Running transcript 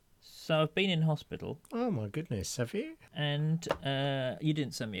So I've been in hospital. Oh, my goodness, have you? And you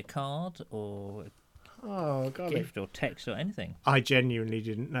didn't send me a card or a gift or text or anything. I genuinely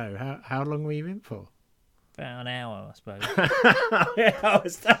didn't know. How long were you in for? About an hour, I suppose. Yeah,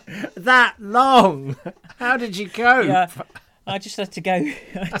 was that long? How did you cope? Yeah, I just had to go. I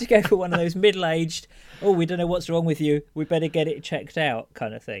had to go for one of those middle-aged, oh, we don't know what's wrong with you, we better get it checked out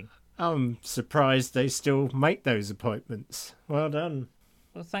kind of thing. I'm surprised they still make those appointments. Well done.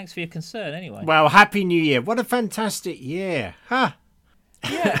 Well, thanks for your concern anyway. Well, Happy New Year. What a fantastic year. Huh?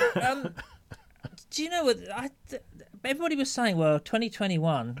 Yeah. Do you know what? Everybody was saying, well,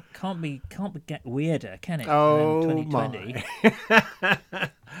 2021 can't get weirder, can it? Oh, than 2020.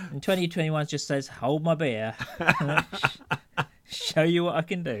 And 2021 just says, hold my beer. Show you what I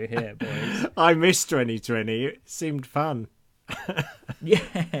can do here, boys. I missed 2020. It seemed fun.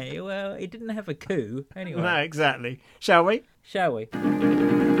 Yeah, well, it didn't have a coup anyway. No, exactly. Shall we? Shall we?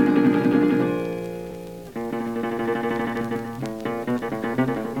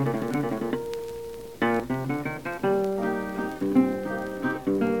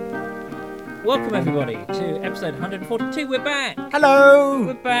 Welcome everybody to episode 142. We're back. Hello.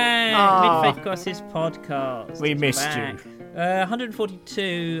 We're back. Mid-Faith Crisis podcast. We missed you.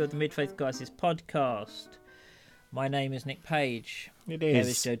 142 of the Mid-Faith Crisis podcast. My name is Nick Page. It There is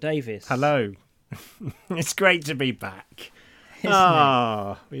is. Joe Davis. Hello. It's great to be back.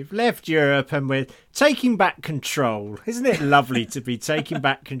 Isn't We've left Europe and we're taking back control. Isn't it lovely to be taking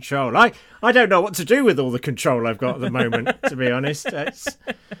back control? I don't know what to do with all the control I've got at the moment, to be honest. It's,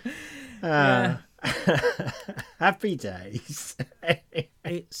 happy days.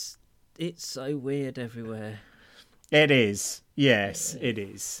 It's so weird everywhere. It is. Yes, it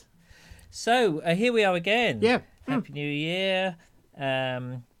is. So here we are again. Yeah. Happy New Year.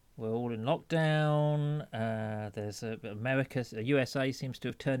 We're all in lockdown. There's the USA seems to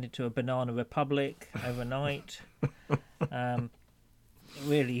have turned into a banana republic overnight.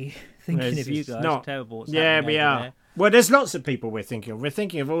 Really thinking of you guys. Not terrible what's yeah, happening we over are. there. Well, there's lots of people we're thinking of. We're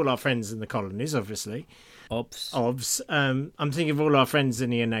thinking of all our friends in the colonies, obviously. OBS. I'm thinking of all our friends in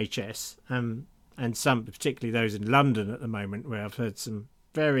the NHS, and some, particularly those in London at the moment, where I've heard some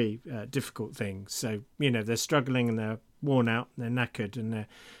very difficult things. So, they're struggling and they're worn out, and they're knackered, and they're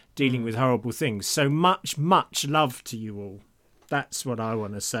dealing with horrible things. So much, much love to you all. That's what I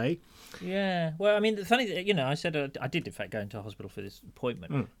want to say. Yeah. Well, I mean, the funny thing, I said I did, in fact, go into hospital for this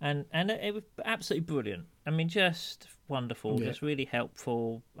appointment. And it was absolutely brilliant. I mean, just wonderful, just really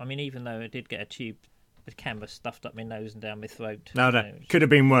helpful. I mean, even though I did get a tube, a camera stuffed up my nose and down my throat. No, could have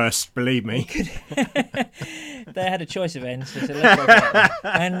been worse, believe me. They had a choice of ends. They said, let's go for that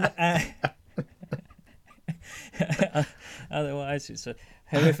one. And otherwise, it's a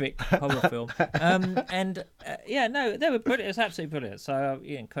horrific horror film. They were brilliant. It was absolutely brilliant. So,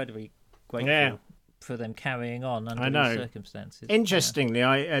 incredibly grateful for them carrying on under these circumstances. Interestingly,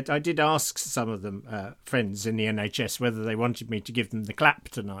 I did ask some of them, friends in the NHS, whether they wanted me to give them the clap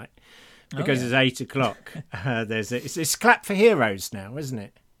tonight. Because it's 8 o'clock. It's clap for heroes now, isn't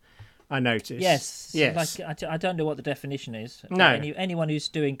it? I noticed. Yes. Like, I don't know what the definition is. No. Anyone who's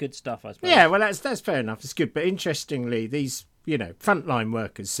doing good stuff, I suppose. Yeah, well, that's fair enough. It's good. But interestingly, these, frontline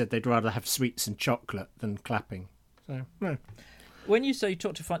workers said they'd rather have sweets and chocolate than clapping. So, no. When you say you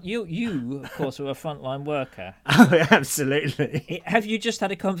talk to you, of course, are a frontline worker. Oh, absolutely. Have you just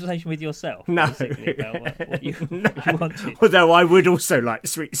had a conversation with yourself? No. About what you wanted? Although I would also like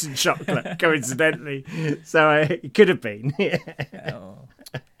sweets and chocolate, coincidentally. So it could have been. Oh.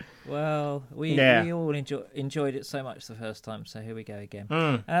 Well, we all enjoyed it so much the first time, so here we go again.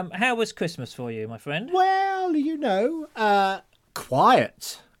 How was Christmas for you, my friend? Well,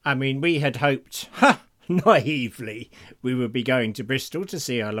 quiet. I mean, we had hoped... naively, we would be going to Bristol to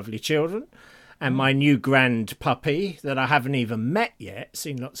see our lovely children and my new grand puppy that I haven't even met yet.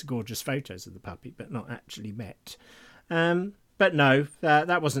 Seen lots of gorgeous photos of the puppy, but not actually met. But no,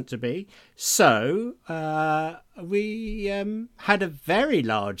 that wasn't to be. So we had a very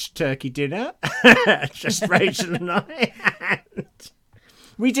large turkey dinner, just Rachel and I. And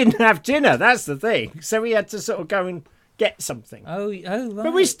we didn't have dinner, that's the thing. So we had to sort of go and get something. Oh, right.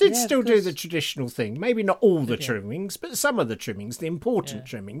 But we did still do the traditional thing. Maybe not all the trimmings, but some of the trimmings, the important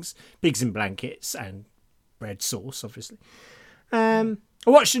trimmings. Pigs in blankets and bread sauce, obviously. I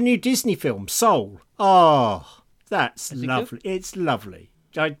watched a new Disney film, Soul. Oh, that's lovely. It's lovely.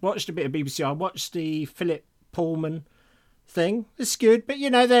 I watched a bit of BBC. I watched the Philip Pullman thing. It's good. But,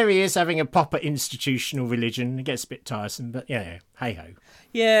 there he is having a pop at institutional religion. It gets a bit tiresome, but hey-ho.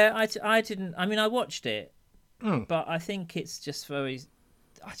 Yeah, I didn't... I mean, I watched it. But I think it's just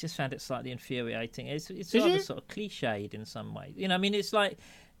I just found it slightly infuriating. It's rather sort of cliched in some way. I mean, it's like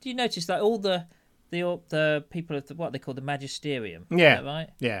do you notice that all the people of what they call the magisterium? Yeah. Is that right?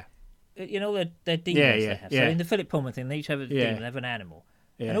 Yeah. All their demons they have. Yeah. So in the Philip Pullman thing, they each have a demon, they have an animal.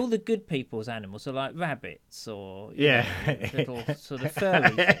 Yeah. And all the good people's animals are like rabbits or little sort of furry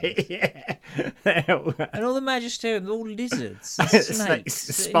things. Yeah. And all the magisterium, they're all lizards, and snakes,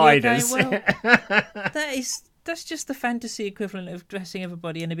 spiders. And you're going, well, that's just the fantasy equivalent of dressing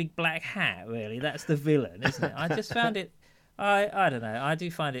everybody in a big black hat. Really, that's the villain, isn't it? I just found it. I don't know. I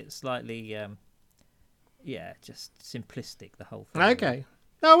do find it slightly, just simplistic. The whole thing. Okay.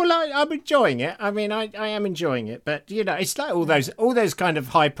 No, well, I'm enjoying it. I mean, I am enjoying it, but it's like all those kind of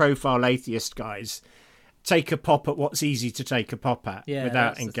high-profile atheist guys take a pop at what's easy to take a pop at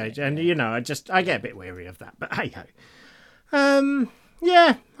without engaging. And I get a bit weary of that. But hey ho. And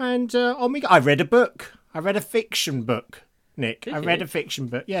I read a book. I read a fiction book, Nick. I read a fiction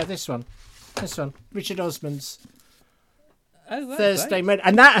book. Yeah, this one, Richard Osman's. Oh, right, Thursday great. Murder,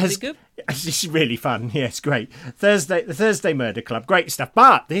 and that has good? It's really fun. Yeah, it's great. The Thursday Murder Club, great stuff.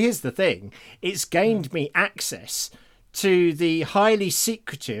 But here's the thing: it's gained me access to the highly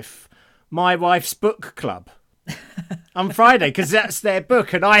secretive My Wife's Book Club on Friday because that's their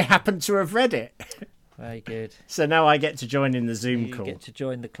book, and I happen to have read it. Very good. So now I get to join in the Zoom call. You get to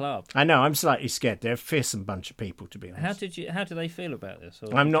join the club. I know. I'm slightly scared. They're a fearsome bunch of people, to be honest. How do they feel about this?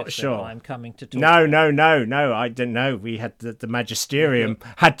 Or I'm not sure. I'm coming to talk. No. I don't know. We had the magisterium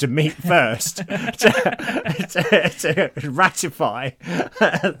had to meet first to ratify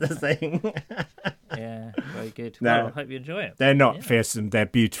the thing. Yeah, very good. No, well, I hope you enjoy it. They're not fearsome. They're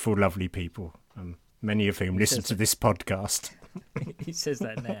beautiful, lovely people. Many of whom listen to this podcast. He says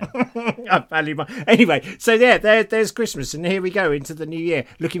that now. I value my... Anyway, so there's Christmas, and here we go into the new year.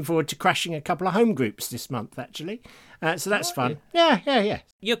 Looking forward to crashing a couple of home groups this month, actually. So that's fun. Yeah.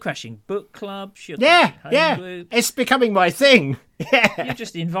 You're crashing book clubs. You're crashing home groups. It's becoming my thing. Yeah. You're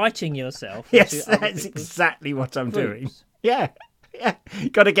just inviting yourself. Yes, that's exactly what I'm doing. Yeah.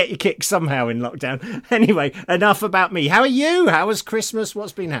 Got to get your kicks somehow in lockdown. Anyway, enough about me. How are you? How was Christmas?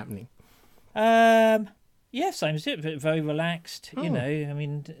 What's been happening? Yeah, same as it. Very relaxed. I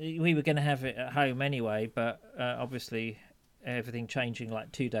mean, we were going to have it at home anyway, but obviously everything changing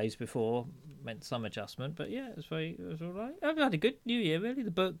like 2 days before meant some adjustment. But yeah, it was all right. I've had a good New Year, really.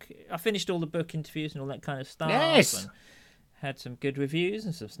 The book, I finished all the book interviews and all that kind of stuff. Yes. And had some good reviews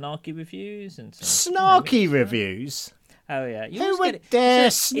and some snarky reviews and some snarky reviews. Oh yeah, who would dare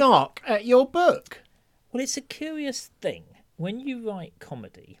snark at your book? Well, it's a curious thing when you write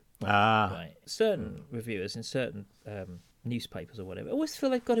comedy. Right. Certain reviewers in certain newspapers or whatever always feel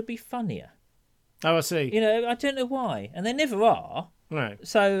they've got to be funnier. Oh, I see. I don't know why, and they never are. Right.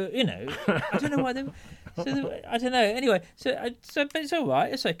 So I don't know why they. I don't know. Anyway, but it's all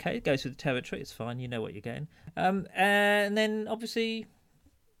right. It's okay. It goes with the territory. It's fine. You know what you're getting. And then obviously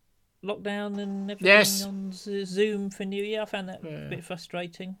lockdown and everything on Zoom for New Year. I found that a bit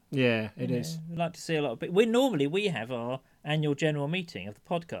frustrating. Yeah, it is. We'd like to see a lot of people. We have our annual general meeting of the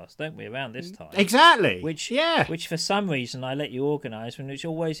podcast, don't we, around this time? Exactly. Which for some reason I let you organise, which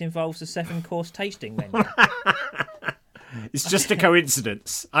always involves a 7-course tasting menu. It's just a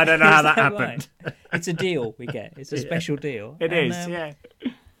coincidence. I don't know how that happened. Right? It's a deal we get. It's a special deal. It is.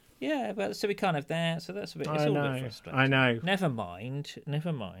 Yeah, but so we can't have that. So that's a bit. It's all a bit frustrating. I know. Never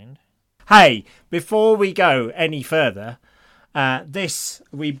mind. Hey, before we go any further, this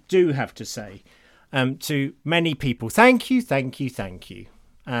we do have to say to many people. Thank you.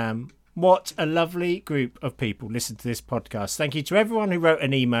 What a lovely group of people listen to this podcast. Thank you to everyone who wrote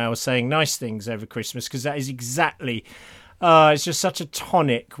an email saying nice things over Christmas, because that is exactly... it's just such a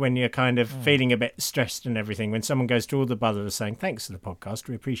tonic when you're kind of feeling a bit stressed and everything. When someone goes to all the bother of saying, thanks for the podcast,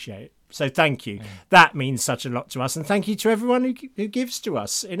 we appreciate it. So thank you. That means such a lot to us. And thank you to everyone who gives to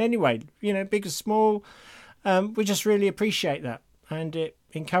us in any way, big or small. We just really appreciate that. And it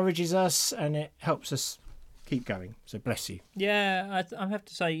encourages us and it helps us keep going. So bless you. Yeah, I have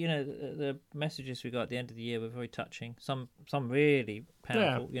to say, the messages we got at the end of the year were very touching. Some really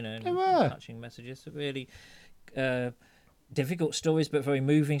powerful, they were touching messages. Really difficult stories, but very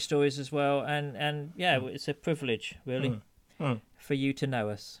moving stories as well. And it's a privilege, really, for you to know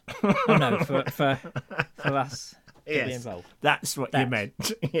us. For us to be involved. That's what you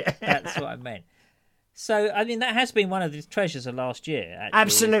meant. Yeah. That's what I meant. So, I mean, that has been one of the treasures of last year, actually.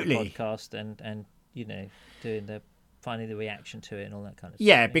 Absolutely. The podcast and doing finding the reaction to it and all that kind of stuff.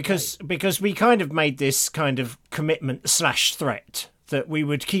 Yeah, because we kind of made this kind of commitment / threat that we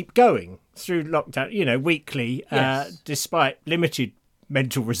would keep going through lockdown, weekly, despite limited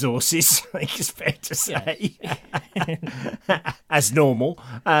mental resources, I think it's fair to say, as normal.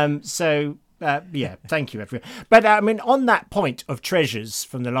 So Yeah, thank you, everyone. But I mean, on that point of treasures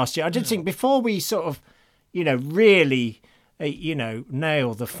from the last year, I did think before we sort of, really,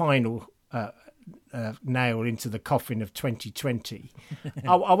 nail the final nail into the coffin of 2020,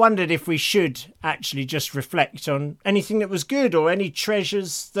 I wondered if we should actually just reflect on anything that was good or any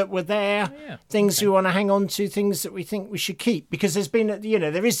treasures that were there, things we want to hang on to, things that we think we should keep. Because there's been,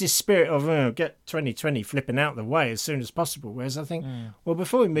 there is this spirit of get 2020 flipping out the way as soon as possible. Whereas I think, well,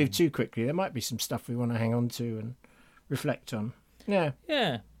 before we move too quickly, there might be some stuff we want to hang on to and reflect on. Yeah.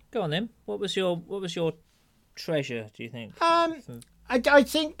 Yeah. Go on then. What was your treasure, do you think? I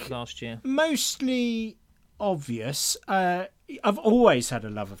think last year mostly obvious. I've always had a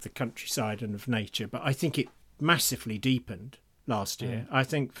love of the countryside and of nature, but I think it massively deepened last year. I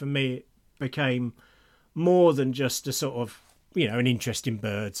think for me it became more than just a sort of an interest in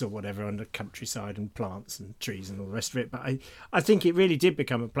birds or whatever on the countryside and plants and trees and all the rest of it. But I think it really did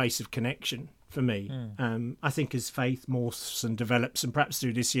become a place of connection for me. I think as faith morphs and develops, and perhaps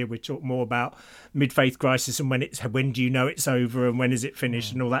through this year we talk more about mid-faith crisis and when do you know it's over and when is it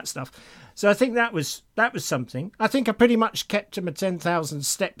finished and all that stuff. So I think that was something. I think I pretty much kept to my 10,000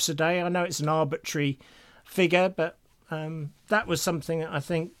 steps a day. I know it's an arbitrary figure, but that was something that I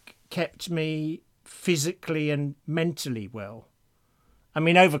think kept me physically and mentally well. I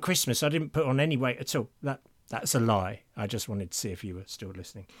mean, over Christmas I didn't put on any weight at all. That's a lie. I just wanted to see if you were still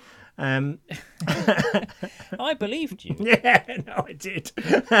listening. I believed you. Yeah, no, I did.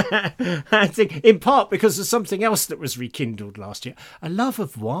 I think in part because of something else that was rekindled last year. A love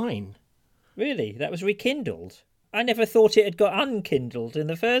of wine. Really? That was rekindled? I never thought it had got unkindled in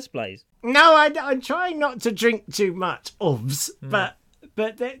the first place. No, I'm trying not to drink too much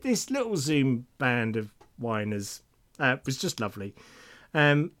but this little Zoom band of winers was just lovely.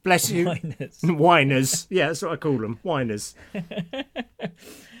 Bless you. Whiners. Yeah, that's what I call them. Whiners.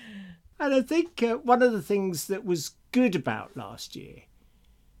 And I think one of the things that was good about last year,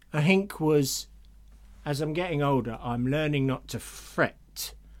 I think, was as I'm getting older, I'm learning not to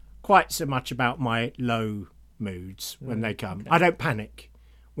fret quite so much about my low moods when they come. Okay. I don't panic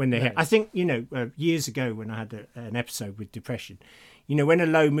when they hit. I think, years ago when I had an episode with depression, when a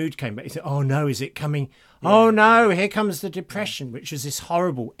low mood came back, you thought, oh no, is it coming? Yeah. Oh no, here comes the depression, which was this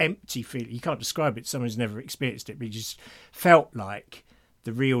horrible, empty feeling. You can't describe it. Someone who's never experienced it, but you just felt like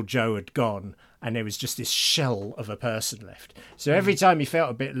the real Joe had gone and there was just this shell of a person left. So every time you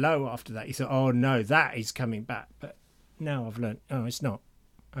felt a bit low after that, you thought, oh no, that is coming back. But now I've learned, it's not.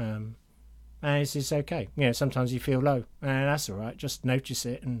 And it's okay. Sometimes you feel low and that's all right. Just notice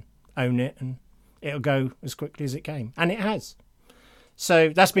it and own it and it'll go as quickly as it came. And it has. So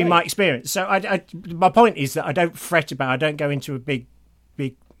that's been my experience. So my point is that I don't fret about it. I don't go into a big,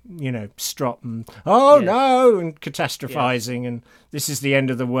 strop and, no, and catastrophizing and this is the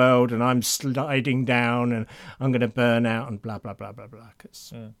end of the world and I'm sliding down and I'm going to burn out and blah, blah, blah, blah, blah.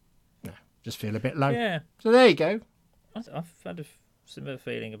 Because, just feel a bit low. Yeah. So there you go. I've had a similar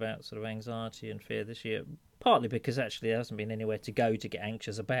feeling about sort of anxiety and fear this year, partly because actually there hasn't been anywhere to go to get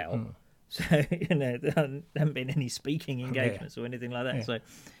anxious about. So, there haven't been any speaking engagements or anything like that. Yeah. So,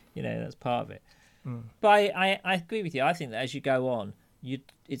 that's part of it. But I agree with you. I think that as you go on,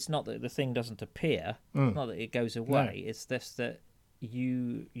 it's not that the thing doesn't appear, not that it goes away. No. It's just that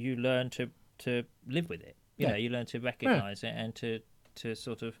you learn to live with it. You learn to recognise it and to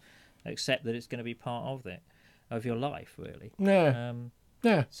sort of accept that it's going to be part of your life, really. Yeah.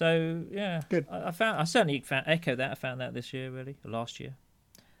 So, good. I certainly echo that. I found that this year, really, or last year.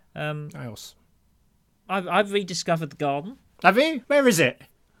 Else? I've rediscovered the garden. Have you? Where is it?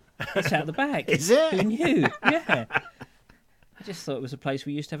 It's out the back. Is it? Who knew? Yeah. I just thought it was a place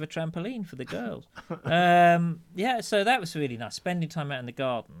we used to have a trampoline for the girls. So that was really nice. Spending time out in the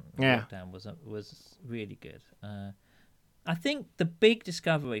garden lockdown was really good. I think the big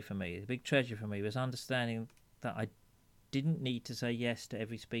discovery for me, the big treasure for me, was understanding that I didn't need to say yes to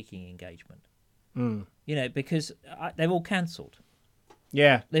every speaking engagement. Because they're all cancelled.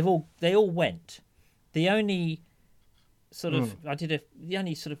 Yeah, they all went. The only sort of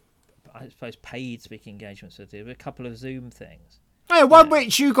I suppose paid speaking engagements I did were a couple of Zoom things. Yeah, one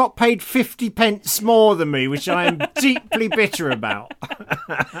which you got paid 50p more than me, which I am deeply bitter about.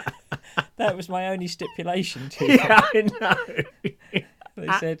 That was my only stipulation to Yeah, I know. They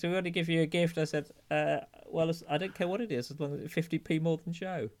said, we want to give you a gift. I said, well, I don't care what it is, as long as it's 50p more than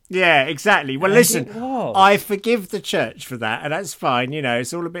Joe. Yeah, exactly. Well, listen, I forgive the church for that, and that's fine.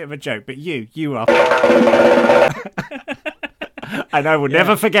 It's all a bit of a joke, but you are... and I will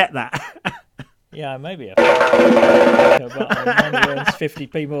never forget that. Yeah, maybe but I only earns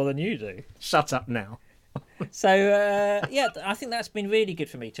 50p more than you do. Shut up now. So I think that's been really good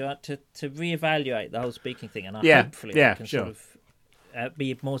for me to reevaluate the whole speaking thing, and hopefully I can sort of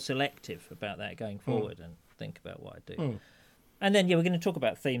be more selective about that going forward and think about what I do. And then, we're going to talk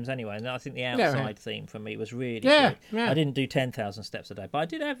about themes anyway. And I think the outside theme for me was really good. Yeah. I didn't do 10,000 steps a day, but I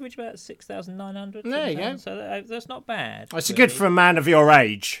did average about 6,900. There you go. So that's not bad. That's really good for a man of your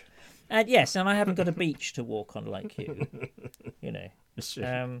age. And yes, and I haven't got a beach to walk on like you. Yeah.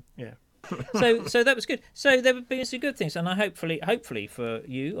 So that was good. So there have been some good things, and I hopefully for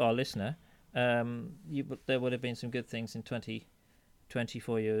you, our listener, there would have been some good things in 2020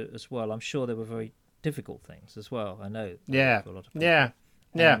 for you as well. I'm sure there were very difficult things as well. I know. Yeah. For a lot of people. Yeah.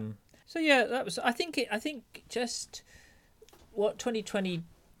 So that was. I think just what 2020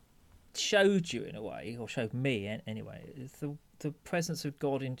 showed you in a way, or showed me anyway, is the presence of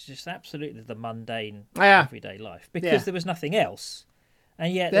God in just absolutely the mundane everyday life, because there was nothing else.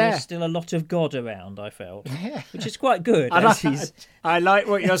 And yet there was still a lot of God around, I felt, which is quite good. I like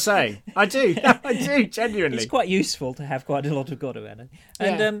what you're saying. I do, genuinely. It's quite useful to have quite a lot of God around.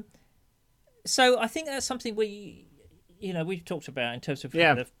 And so I think that's something we've talked about in terms of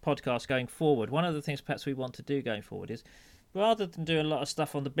the podcast going forward. One of the things perhaps we want to do going forward is, rather than doing a lot of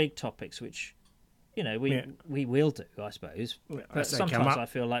stuff on the big topics, which we will do, I suppose. But sometimes I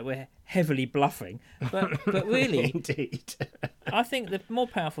feel like we're heavily bluffing. But really, indeed, I think the more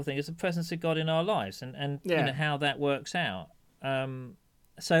powerful thing is the presence of God in our lives and how that works out.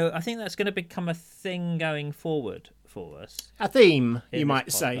 So I think that's going to become a thing going forward for us. A theme, you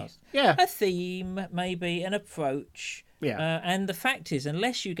might say. Yeah. A theme, maybe, an approach. Yeah. And the fact is,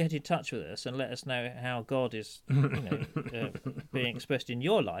 unless you get in touch with us and let us know how God is being expressed in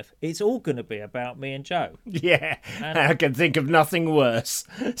your life, it's all going to be about me and Joe. Yeah. And I can think of nothing worse.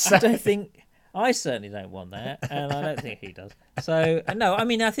 So... I certainly don't want that, and I don't think he does. So, no, I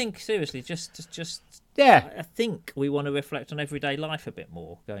mean, I think, seriously, just I think we want to reflect on everyday life a bit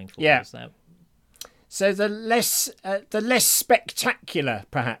more going forward. Yeah. So the less spectacular,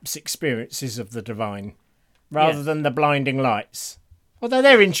 perhaps, experiences of the divine, rather than the blinding lights. Although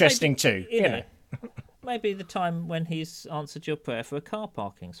they're interesting too. You know. Maybe the time when he's answered your prayer for a car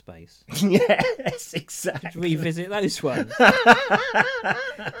parking space. Yes, exactly. Revisit those ones.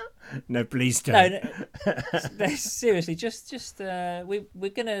 No, please don't. No, seriously, just we're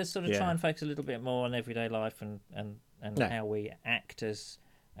going to sort of try and focus a little bit more on everyday life and how we act as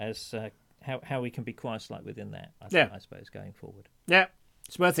how we can be Christ-like within that. I suppose going forward. Yeah,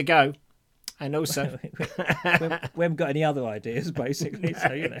 it's worth a go. And also, we haven't got any other ideas, basically.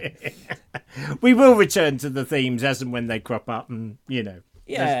 So we will return to the themes as and when they crop up, and we don't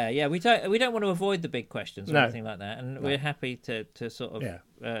want to avoid the big questions or anything like that, and we're happy to sort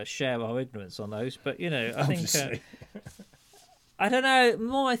of share our ignorance on those. But I think I don't know. The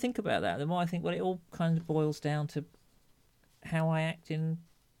more I think about that, the more I think it all kind of boils down to how I act in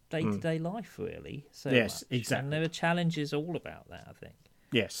day-to-day life, really. So yes, much. Exactly. And there are challenges all about that, I think.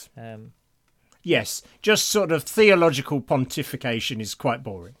 Yes. Yes, just sort of theological pontification is quite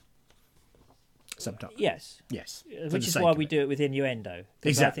boring. Sometimes. Yes. Which is why we do it with innuendo.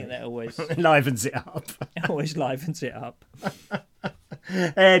 Exactly. I think that always livens it up. Always livens it up.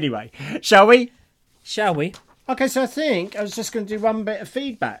 Anyway, shall we? Shall we? Okay, so I think I was just going to do one bit of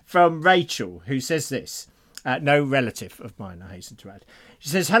feedback from Rachel, who says this. No relative of mine, I hasten to add. She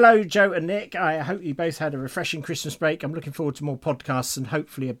says, "Hello, Joe and Nick. I hope you both had a refreshing Christmas break. I'm looking forward to more podcasts and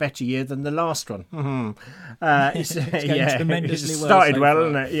hopefully a better year than the last one." It's going tremendously well. Started well,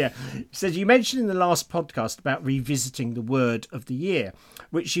 isn't it? Yeah. He says, "You mentioned in the last podcast about revisiting the word of the year,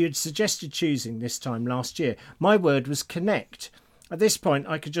 which you had suggested choosing this time last year. My word was connect. At this point,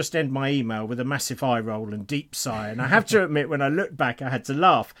 I could just end my email with a massive eye roll and deep sigh, and I have to admit, when I looked back, I had to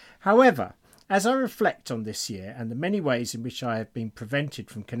laugh. However, as I reflect on this year and the many ways in which I have been prevented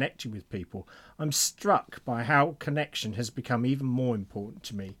from connecting with people, I'm struck by how connection has become even more important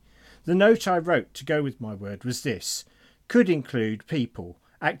to me. The note I wrote to go with my word was this: could include people,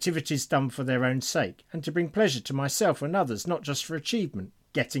 activities done for their own sake, and to bring pleasure to myself and others, not just for achievement.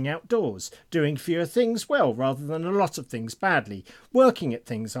 Getting outdoors, doing fewer things well rather than a lot of things badly, working at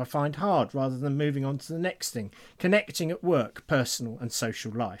things I find hard rather than moving on to the next thing, connecting at work, personal and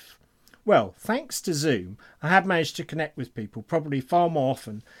social life. Well, thanks to Zoom, I have managed to connect with people probably far more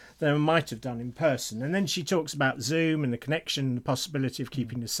often than I might have done in person." And then she talks about Zoom and the connection and the possibility of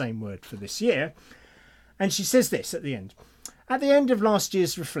keeping the same word for this year. And she says this at the end: "At the end of last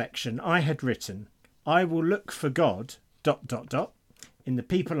year's reflection, I had written, I will look for God, ... in the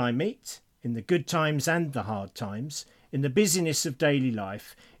people I meet, in the good times and the hard times, in the busyness of daily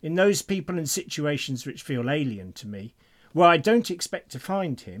life, in those people and situations which feel alien to me, where I don't expect to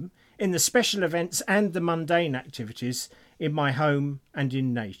find him, in the special events and the mundane activities in my home and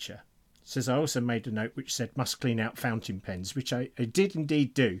in nature. Says I also made a note which said must clean out fountain pens, which I did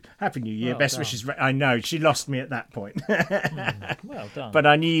indeed do. Happy New Year, best wishes. I know, she lost me at that point. Well done. But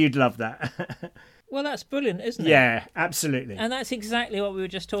I knew you'd love that. Well, that's brilliant, isn't it? Yeah, absolutely. And that's exactly what we were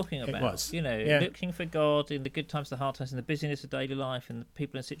just talking about. It was. Looking for God in the good times, the hard times, in the busyness of daily life, and the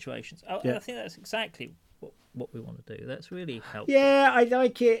people and situations. I think that's exactly what we want to do. That's really helpful. Yeah, I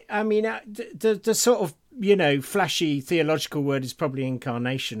like it. I mean, the sort of, flashy theological word is probably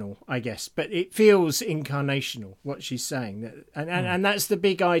incarnational, I guess. But it feels incarnational, what she's saying. And that's the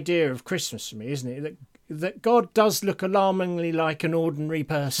big idea of Christmas for me, isn't it? That God does look alarmingly like an ordinary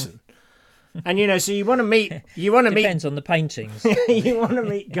person. And, so you want to meet... Depends on the paintings. You want to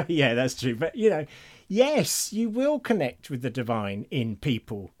meet God. Yeah, that's true. But, yes, you will connect with the divine in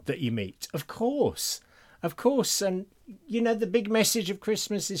people that you meet. Of course. And, the big message of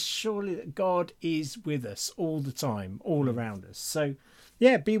Christmas is surely that God is with us all the time, all around us. So,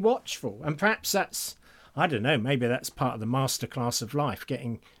 yeah, be watchful. And perhaps that's, I don't know, maybe that's part of the masterclass of life,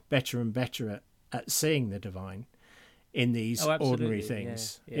 getting better and better at seeing the divine in these ordinary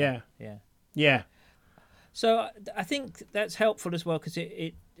things. Yeah. So I think that's helpful as well, because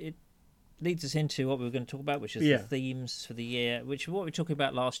it leads us into what we were going to talk about, which is the themes for the year, which is what we were talking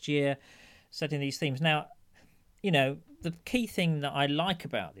about last year, setting these themes. Now, the key thing that I like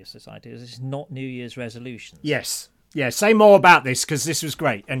about this idea is it's not New Year's resolutions. Yes. Yeah, say more about this, because this was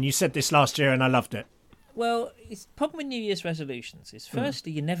great. And you said this last year and I loved it. Well, the problem with New Year's resolutions is,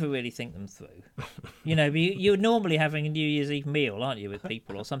 firstly, you never really think them through. You're normally having a New Year's Eve meal, aren't you, with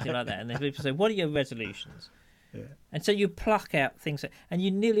people or something like that. And then people say, what are your resolutions? Yeah. And so you pluck out things, and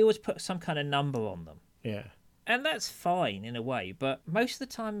you nearly always put some kind of number on them. Yeah. And that's fine in a way, but most of the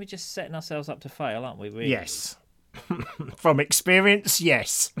time we're just setting ourselves up to fail, aren't we, really? Yes. From experience,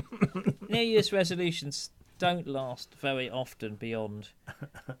 yes. New Year's resolutions don't last very often beyond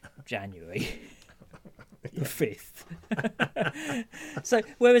January. The 5th. So,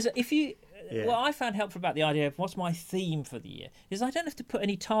 whereas what I found helpful about the idea of what's my theme for the year is I don't have to put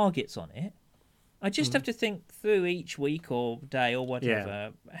any targets on it. I just have to think through each week or day or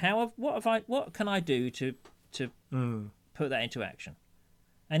whatever. What can I do to put that into action?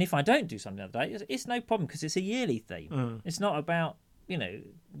 And if I don't do something that day, it's no problem, because it's a yearly theme. It's not about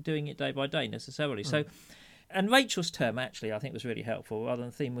doing it day by day necessarily. So. And Rachel's term, actually, I think was really helpful. Rather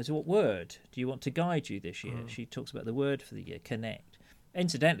than the theme, was what word do you want to guide you this year? She talks about the word for the year, connect.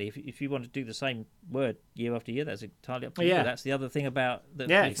 Incidentally, if you want to do the same word year after year, that's entirely up to you. That's the other thing about the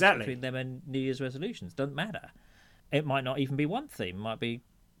difference between them and New Year's resolutions. Doesn't matter. It might not even be one theme. It might be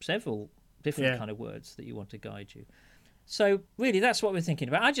several different kind of words that you want to guide you. So really, that's what we're thinking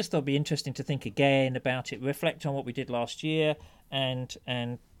about. I just thought it'd be interesting to think again about it, reflect on what we did last year, and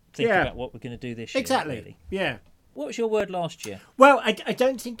think about what we're going to do this year. Exactly. Really. Yeah. What was your word last year? Well, I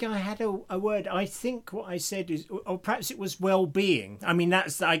don't think I had a word. I think what I said is, or perhaps it was well-being. I mean,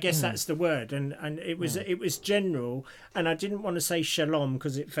 I guess that's the word, and it was general. And I didn't want to say shalom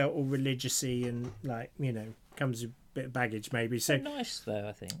because it felt all religious-y and comes with a bit of baggage maybe. So nice though,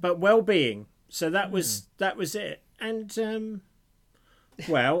 I think. But well-being. So that was it. And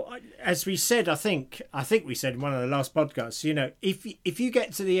well, as we said, I think we said in one of the last podcasts, if you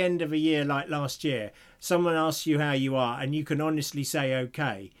get to the end of a year like last year, someone asks you how you are and you can honestly say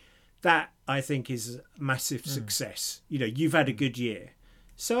okay, that I think is a massive success. You've had a good year.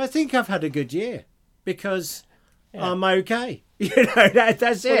 So I think I've had a good year because I'm okay.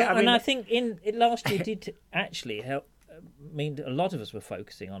 That's it. I think in last year did actually help. I mean, a lot of us were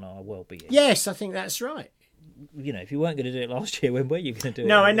focusing on our well-being. Yes, I think that's right. If you weren't going to do it last year, when were you going to do it?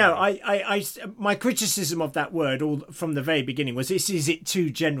 No, I know. I my criticism of that word all from the very beginning was, is it too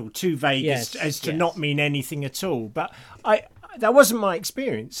general, too vague as to not mean anything at all? But that wasn't my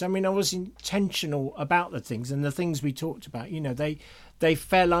experience. I mean, I was intentional about the things, and the things we talked about, they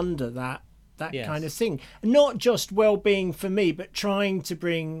fell under that kind of thing. Not just well-being for me, but trying to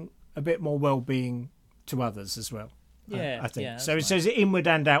bring a bit more well-being to others as well. I think. So it says inward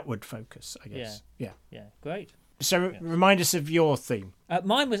and outward focus, I guess. Yeah, great. So remind us of your theme.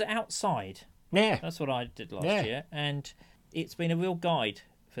 Mine was outside. Yeah. That's what I did last year. And it's been a real guide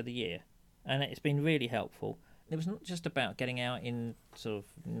for the year. And it's been really helpful. It was not just about getting out in sort of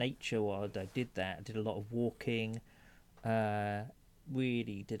nature while I did that. I did a lot of walking,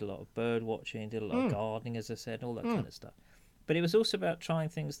 really did a lot of bird watching, did a lot of gardening, as I said, all that kind of stuff. But it was also about trying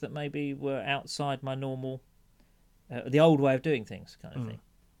things that maybe were outside my normal... the old way of doing things kind of thing.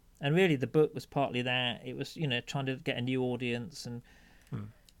 And really the book was partly that. It was, trying to get a new audience. And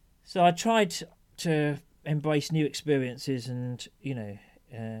so I tried to embrace new experiences and,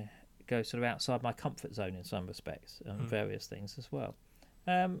 go sort of outside my comfort zone in some respects and various things as well.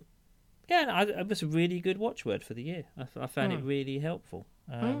 It was a really good watchword for the year. I found it really helpful.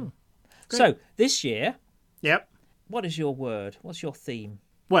 So this year, what is your word? What's your theme?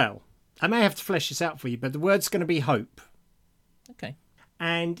 Well, I may have to flesh this out for you, but the word's going to be hope. Okay.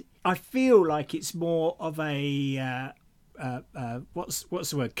 And I feel like it's more of a what's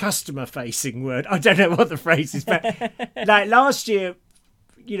the word? Customer-facing word. I don't know what the phrase is, but like last year,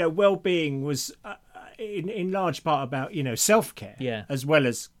 well-being was in large part about self-care, as well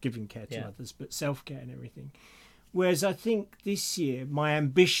as giving care to others, but self-care and everything. Whereas I think this year my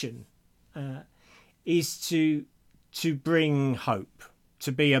ambition is to bring hope,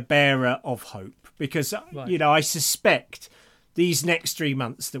 to be a bearer of hope, because I suspect these next 3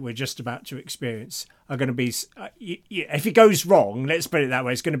 months that we're just about to experience are going to be, if it goes wrong, let's put it that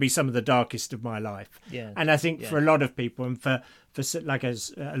way, it's going to be some of the darkest of my life. Yeah. And I think for a lot of people, and for like I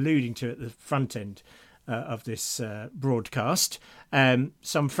was alluding to at the front end of this broadcast,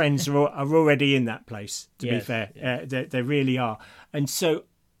 some friends are already in that place, to be fair. Yeah. They really are. And so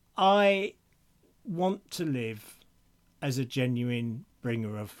I want to live as a genuine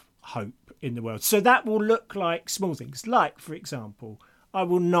bringer of hope in the world. So that will look like small things. Like, for example, I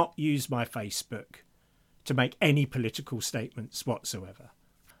will not use my Facebook to make any political statements whatsoever.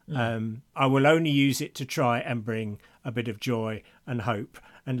 I will only use it to try and bring a bit of joy and hope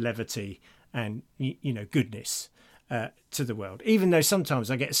and levity and, goodness to the world. Even though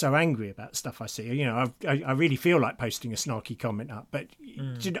sometimes I get so angry about stuff I see. I really feel like posting a snarky comment up, but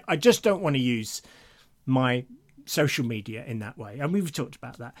I just don't want to use my social media in that way. And we've talked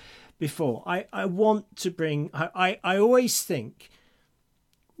about that before. I want to bring, I always think,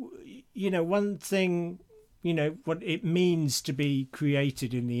 one thing, what it means to be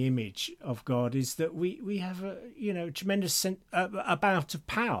created in the image of God is that we have a, tremendous amount of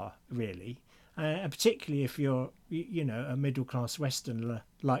power, really. Particularly if you're, a middle-class Westerner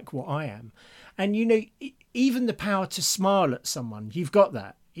like what I am. And, even the power to smile at someone, you've got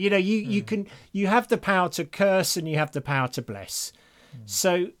that. You have the power to curse and you have the power to bless.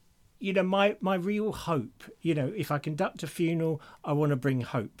 So, my real hope, if I conduct a funeral, I want to bring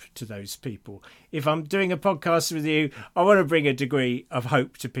hope to those people. If I'm doing a podcast with you, I want to bring a degree of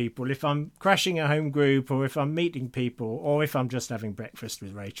hope to people. If I'm crashing a home group, or if I'm meeting people, or if I'm just having breakfast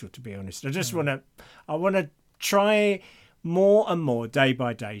with Rachel, to be honest, I want to try more and more day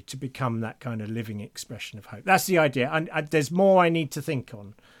by day to become that kind of living expression of hope. That's the idea. And there's more I need to think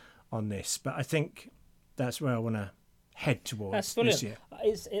on this, but I think that's where I want to head towards this year.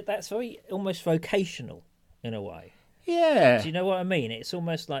 That's very almost vocational in a way. Yeah. Do you know what I mean? It's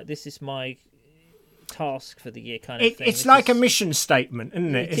almost like this is my task for the year kind of thing. It's like a mission statement,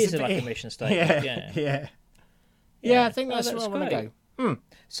 isn't it? It is like a mission statement, Yeah, I think that's where I want to go.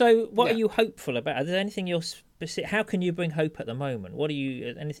 So what are you hopeful about? Is there anything you're specific? How can you bring hope at the moment?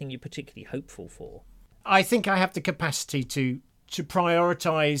 Anything you're particularly hopeful for? I think I have the capacity to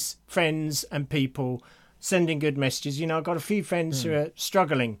prioritise friends and people, sending good messages. I've got a few friends who are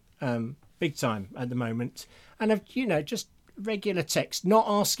struggling big time at the moment, and I've just regular text, not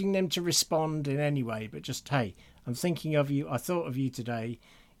asking them to respond in any way, but just, hey, I'm thinking of you. I thought of you today.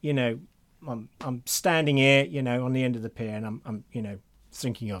 I'm standing here, on the end of the pier, and I'm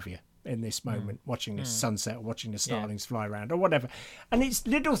thinking of you in this moment, watching this sunset, or watching the starlings fly around, or whatever. And it's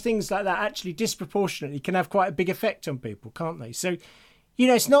little things like that actually disproportionately can have quite a big effect on people, can't they? So,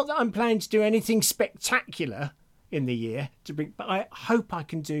 it's not that I'm planning to do anything spectacular in the year but I hope I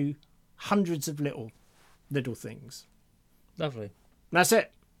can do hundreds of little things. Lovely. That's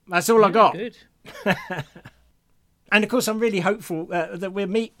it. That's all I got. Good. And of course, I'm really hopeful that we'll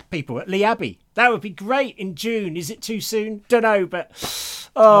meet people at Lee Abbey. That would be great in June. Is it too soon? Don't know, but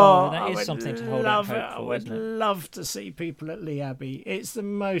that is something to hold out hope for. I would love to see people at Lee Abbey. It's the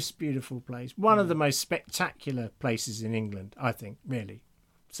most beautiful place, one of the most spectacular places in England, I think, really.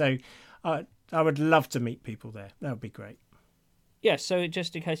 So I would love to meet people there. That would be great. Yeah. So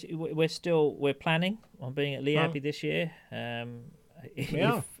just in case we're planning on being at Lee Abbey this year.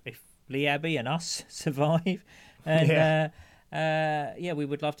 If Lee Abbey and us survive. And we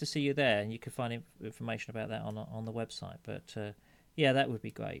would love to see you there, and you can find information about that on the website. But that would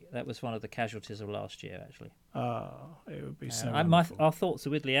be great. That was one of the casualties of last year, actually. Oh, it would be so. Our thoughts are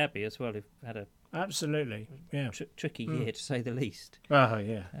with Lee Abbey as well. Who've had a tricky year, to say the least. Oh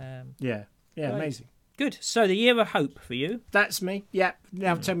yeah, amazing. Good. So the year of hope for you. That's me. Yeah.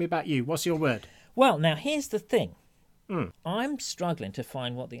 Now tell me about you. What's your word? Well, now here's the thing. I'm struggling to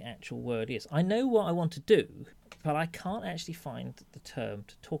find what the actual word is. I know what I want to do, but I can't actually find the term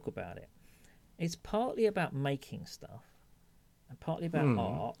to talk about it. It's partly about making stuff and partly about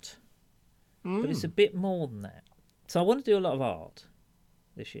art but it's a bit more than that. So I want to do a lot of art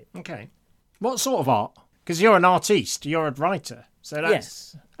this year. Okay. What sort of art? Because you're an artiste, you're a writer. So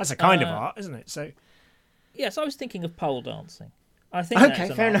that's a kind of art, isn't it? So yes, I was thinking of pole dancing. I think okay,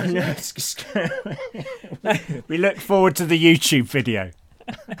 that's fair enough. We look forward to the YouTube video.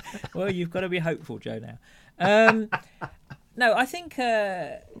 Well, you've got to be hopeful, Joe, now. No, I think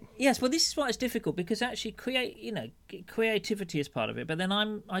yes. Well, this is why it's difficult, because actually creativity is part of it, but then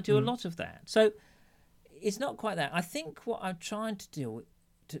I do a lot of that. So it's not quite that. I think what I'm trying to do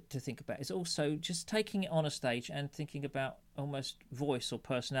to think about is also just taking it on a stage and thinking about almost voice or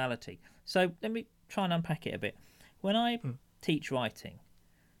personality. So let me try and unpack it a bit. When I teach writing,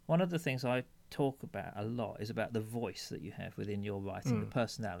 one of the things I talk about a lot is about the voice that you have within your writing, the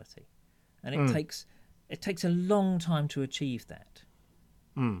personality, and it takes a long time to achieve that.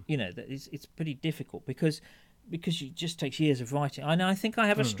 You know, that it's pretty difficult because it just takes years of writing. I think I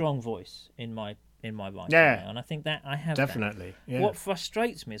have a strong voice in my writing now, and I think that I have definitely. That. Yeah. What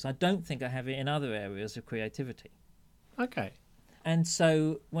frustrates me is I don't think I have it in other areas of creativity. Okay. And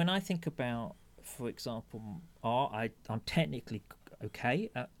so when I think about, for example, art, I'm technically okay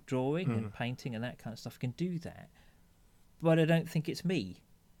at drawing and painting and that kind of stuff. I can do that, but I don't think it's me.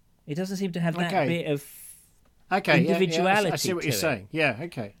 It doesn't seem to have that bit of individuality. I see what you're saying. Yeah,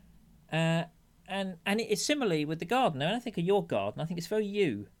 okay. And it's similarly with the garden. Now, when I think of your garden, I think it's very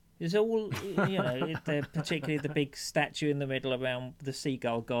you. There's all, particularly the big statue in the middle around the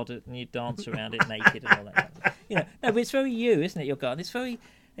seagull god, and you dance around it naked and all that. No, but it's very you, isn't it, your garden? It's very,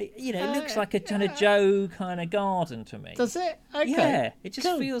 it looks like a kind of Joe kind of garden to me. Does it? Okay. Yeah, it just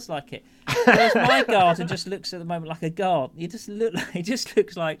feels like it. Whereas my garden just looks at the moment like a garden. It just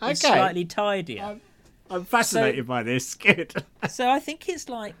looks like it's slightly tidier. I'm fascinated by this. Good. So I think it's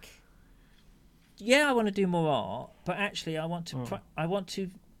like, I want to do more art, but actually I want to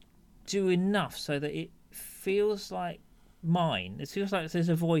do enough so that it feels like mine. It feels like there's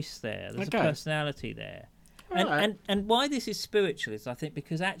a voice there. There's a personality there. And why this is spiritual is, I think,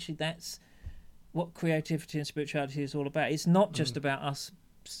 because actually that's what creativity and spirituality is all about. It's not just about us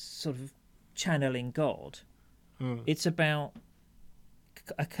sort of channeling God. It's about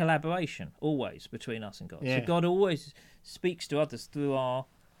a collaboration always between us and God. So God always speaks to others through our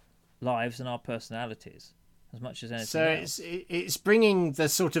lives and our personalities as much as anything else. So it's bringing the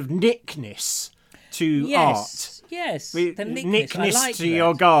sort of nickness to art. Yes, the nickness like to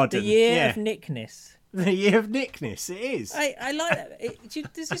your garden. The year of nickness. The year of nickness, it is. I like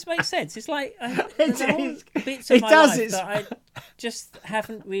that. Does this make sense? It's like bits It of my does, life that I just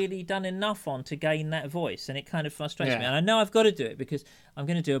haven't really done enough on to gain that voice, and it kind of frustrates me. And I know I've got to do it because I'm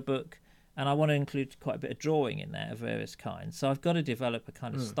going to do a book, and I want to include quite a bit of drawing in that of various kinds. So I've got to develop a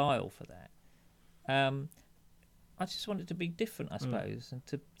kind of style for that. I just want it to be different, I suppose, and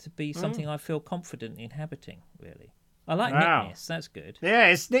to be something I feel confident inhabiting, really. I like nickness. That's good. Yeah,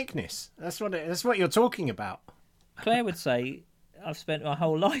 it's nickness. That's what you're talking about. Claire would say, I've spent my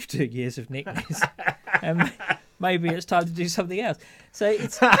whole life doing years of nickness, and maybe it's time to do something else. So do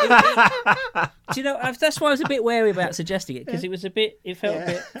you know? That's why I was a bit wary about suggesting it, because it felt a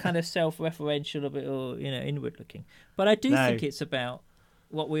bit kind of self-referential, a bit inward-looking. But I do think it's about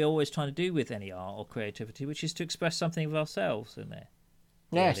what we're always trying to do with any art or creativity, which is to express something of ourselves in there.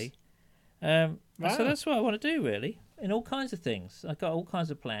 Really. Yes. So that's what I want to do, really, in all kinds of things. I've got all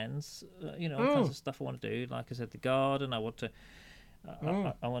kinds of plans, all kinds of stuff I want to do. Like I said, the garden. I want to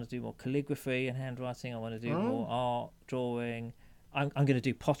do more calligraphy and handwriting. I want to do more art, drawing. I'm going to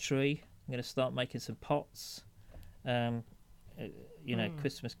do pottery. I'm going to start making some pots.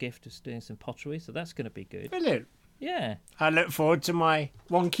 Christmas gift is doing some pottery, so that's going to be good. Brilliant. Yeah. I look forward to my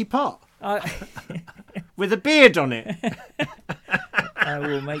wonky pot with a beard on it. I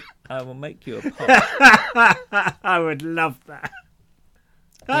will make you a pot. I would love that.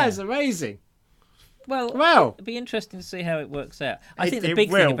 That is amazing. Well, it'd be interesting to see how it works out. I think the big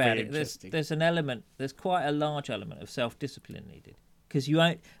thing about it, there's quite a large element of self-discipline needed. Because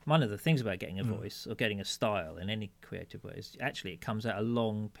one of the things about getting a voice or getting a style in any creative way is actually it comes out of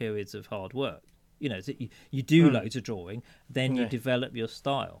long periods of hard work. You do loads of drawing, then you develop your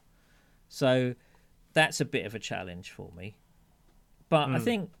style. So that's a bit of a challenge for me. But I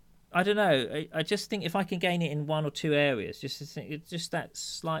think, I don't know, I just think if I can gain it in one or two areas, just that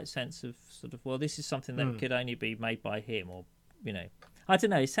slight sense of sort of, this is something that could only be made by him, or, I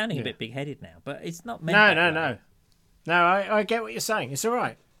don't know, it's sounding a bit big-headed now, but it's not meant No. No, I get what you're saying. It's all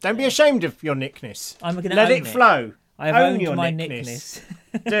right. Don't be ashamed of your nickness. I'm going to let it flow. I've own owned your my nickness.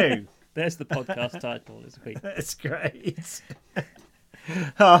 Do. There's the podcast title this week. That's great.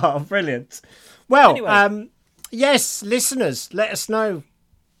 Oh, brilliant. Well, anyway. Yes, listeners, let us know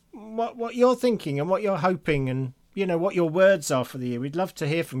what you're thinking and what you're hoping and, you know, what your words are for the year. We'd love to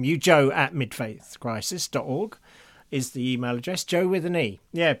hear from you. Joe at midfaithcrisis.org is the email address. Joe with an E.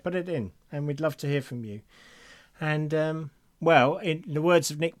 Yeah, put it in. And we'd love to hear from you. And, well, in the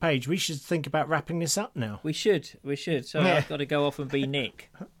words of Nick Page, we should think about wrapping this up now. We should. So I've got to go off and be Nick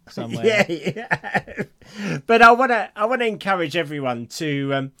somewhere. Yeah. But I want to encourage everyone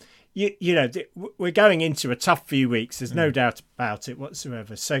to, you know, we're going into a tough few weeks. There's no doubt about it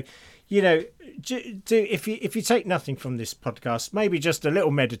whatsoever. So, you know, if you take nothing from this podcast, maybe just a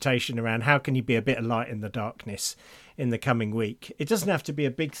little meditation around how can you be a bit of light in the darkness in the coming week. It doesn't have to be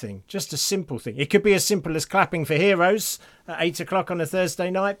a big thing, just a simple thing. It could be as simple as clapping for heroes at 8:00 on a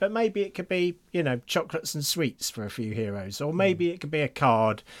Thursday night, but maybe it could be, you know, chocolates and sweets for a few heroes, or maybe it could be a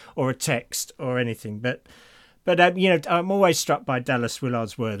card or a text or anything. But you know, I'm always struck by Dallas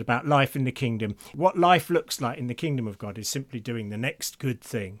Willard's word about life in the kingdom. What life looks like in the kingdom of God is simply doing the next good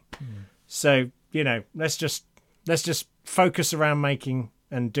thing. So, you know, let's just focus around making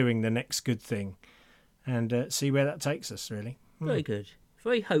and doing the next good thing, and see where that takes us. Really, very good,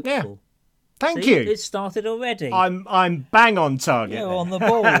 very hopeful. Yeah. Thank See, you. It started already. I'm bang on target. You're on the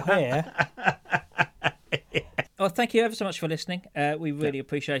ball here. Well, thank you ever so much for listening. We really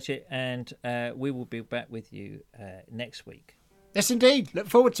appreciate it, and we will be back with you next week. Yes, indeed. Look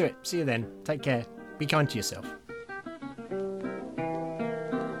forward to it. See you then. Take care. Be kind to yourself.